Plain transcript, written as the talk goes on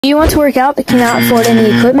Do you want to work out but cannot afford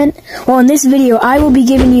any equipment? Well, in this video, I will be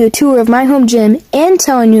giving you a tour of my home gym and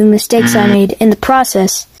telling you the mistakes I made in the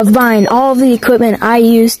process of buying all of the equipment I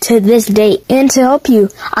use to this date. And to help you,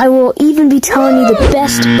 I will even be telling you the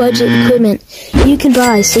best budget equipment you can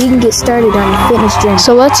buy so you can get started on your fitness journey.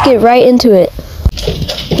 So let's get right into it.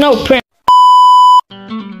 No, print.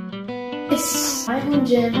 It's my home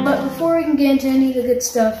gym, but before we can get into any of the good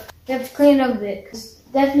stuff, you have to clean it up a bit, because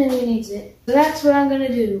it definitely needs it. So that's what I'm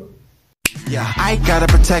gonna do. Yeah, I gotta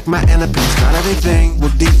protect my inner peace. Not everything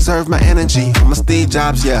will deserve my energy. I'm a Steve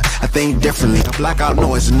Jobs, yeah, I think differently. A blackout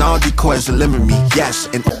noise and all decoys to limit me, yes.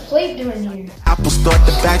 And What's the plate doing here? Apple Store at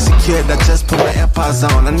the back secured, I just put my AirPods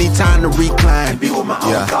on. I need time to recline, be with my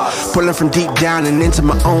own thoughts. Pulling from deep down and into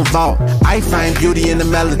my own vault. I find beauty in the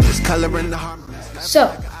melodies, color in the harmonies.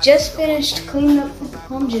 So, just finished cleaning up the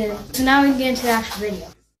home gym, so now we can get into the actual video.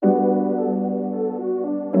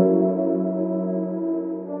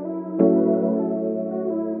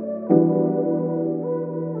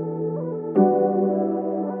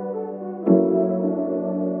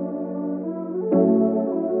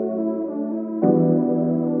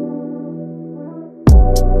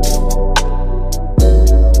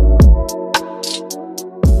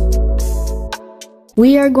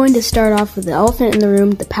 We are going to start off with the elephant in the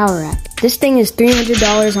room, the power rack. This thing is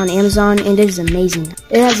 $300 on Amazon and it is amazing.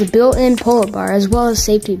 It has a built-in pull-up bar as well as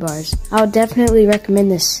safety bars. I would definitely recommend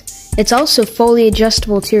this. It's also fully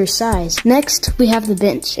adjustable to your size. Next, we have the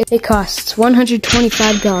bench. It costs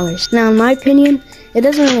 $125. Now, in my opinion, it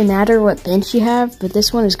doesn't really matter what bench you have, but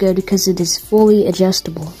this one is good because it is fully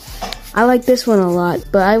adjustable. I like this one a lot,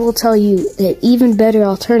 but I will tell you an even better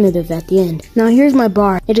alternative at the end. Now here's my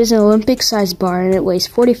bar. It is an Olympic size bar and it weighs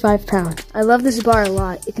 45 pounds. I love this bar a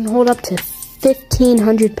lot. It can hold up to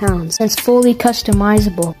 1,500 pounds and it's fully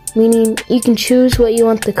customizable, meaning you can choose what you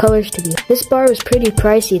want the colors to be. This bar was pretty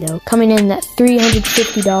pricey though, coming in at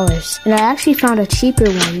 $350. And I actually found a cheaper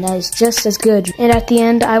one that is just as good. And at the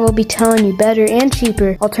end, I will be telling you better and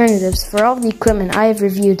cheaper alternatives for all the equipment I have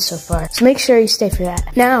reviewed so far. So make sure you stay for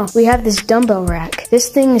that. Now, we have this dumbbell rack. This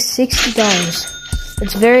thing is $60.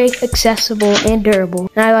 It's very accessible and durable,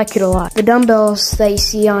 and I like it a lot. The dumbbells that you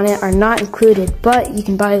see on it are not included, but you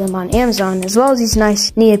can buy them on Amazon, as well as these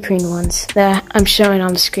nice neoprene ones that I'm showing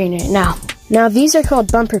on the screen right now. Now, these are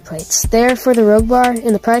called bumper plates. They are for the rogue bar,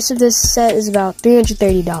 and the price of this set is about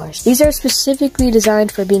 $330. These are specifically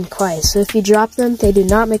designed for being quiet, so if you drop them, they do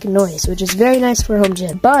not make a noise, which is very nice for a home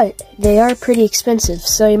gym. But they are pretty expensive,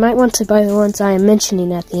 so you might want to buy the ones I am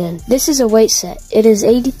mentioning at the end. This is a weight set. It is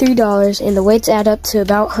 $83, and the weights add up to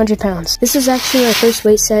about 100 pounds. This is actually my first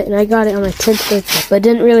weight set, and I got it on my 10th birthday, but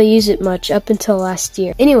didn't really use it much up until last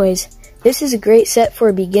year. Anyways, this is a great set for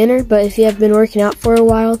a beginner, but if you have been working out for a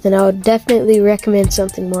while, then I would definitely recommend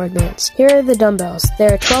something more advanced. Here are the dumbbells. They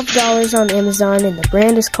are $12 on Amazon and the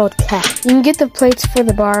brand is called Clout. You can get the plates for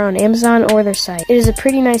the bar on Amazon or their site. It is a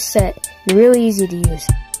pretty nice set and really easy to use.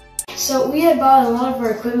 So we had bought a lot of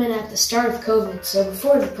our equipment at the start of COVID, so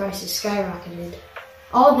before the prices skyrocketed.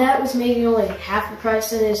 All of that was maybe only half the price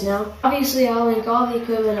than it is now. Obviously, I'll link all the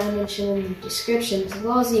equipment I mentioned in the description, as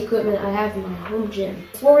well as the equipment I have in my home gym.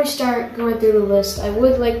 Before we start going through the list, I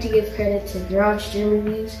would like to give credit to Garage Gym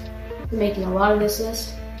Reviews for making a lot of this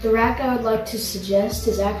list. The rack I would like to suggest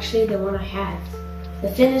is actually the one I have,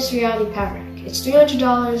 the Fitness Reality Power Rack. It's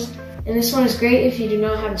 $300, and this one is great if you do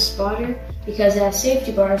not have a spotter, because it has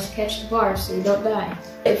safety bars to catch the bars so you don't die.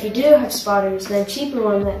 If you do have spotters, then a cheaper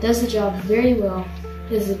one that does the job very well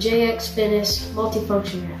is the JX Fitness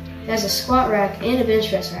Multifunction Rack. It has a squat rack and a bench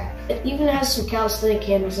press rack. It even has some calisthenic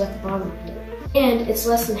handles at the bottom of it. And it's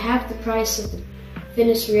less than half the price of the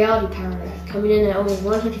Fitness Reality Power Rack, coming in at only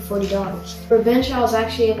 $140. For a bench, I was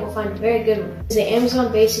actually able to find a very good one. It's the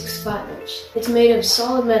Amazon Basics Flat Bench. It's made of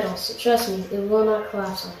solid metal, so trust me, it will not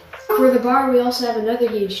collapse on you. For the bar, we also have another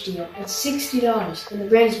huge deal. It's $60, and the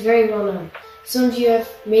brand is very well known. Some of you have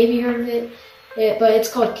maybe heard of it, but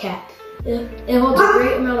it's called Cap. It holds a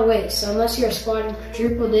great amount of weight, so unless you're squatting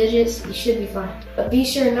quadruple digits, you should be fine. But be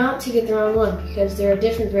sure not to get the wrong one, because there are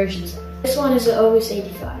different versions. This one is the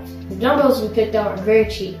OBIS-85. The dumbbells we picked out are very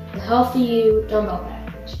cheap. The Healthy You dumbbell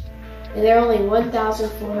package. And they're only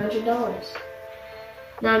 $1,400.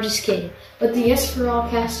 No, I'm just kidding. But the Yes For All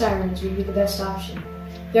cast irons would be the best option.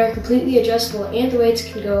 They are completely adjustable and the weights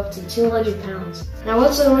can go up to 200 pounds. Now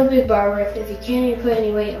what's an Olympic bar worth if you can't even put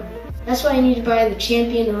any weight on it? That's why you need to buy the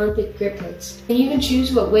Champion Olympic grip plates. And you can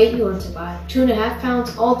choose what weight you want to buy, 2.5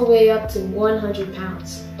 pounds all the way up to 100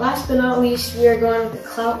 pounds. Last but not least, we are going with the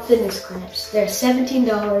Clout fitness clamps. They're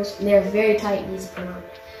 $17 and they're very tight and easy to put on.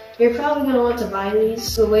 You're probably going to want to buy these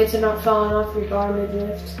so the weights are not falling off your bar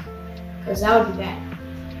mid-lift, because that would be bad.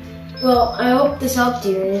 Well, I hope this helped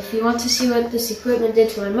you, and if you want to see what this equipment did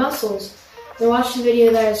to my muscles, then watch the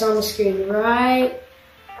video that is on the screen right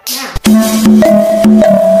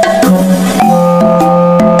now.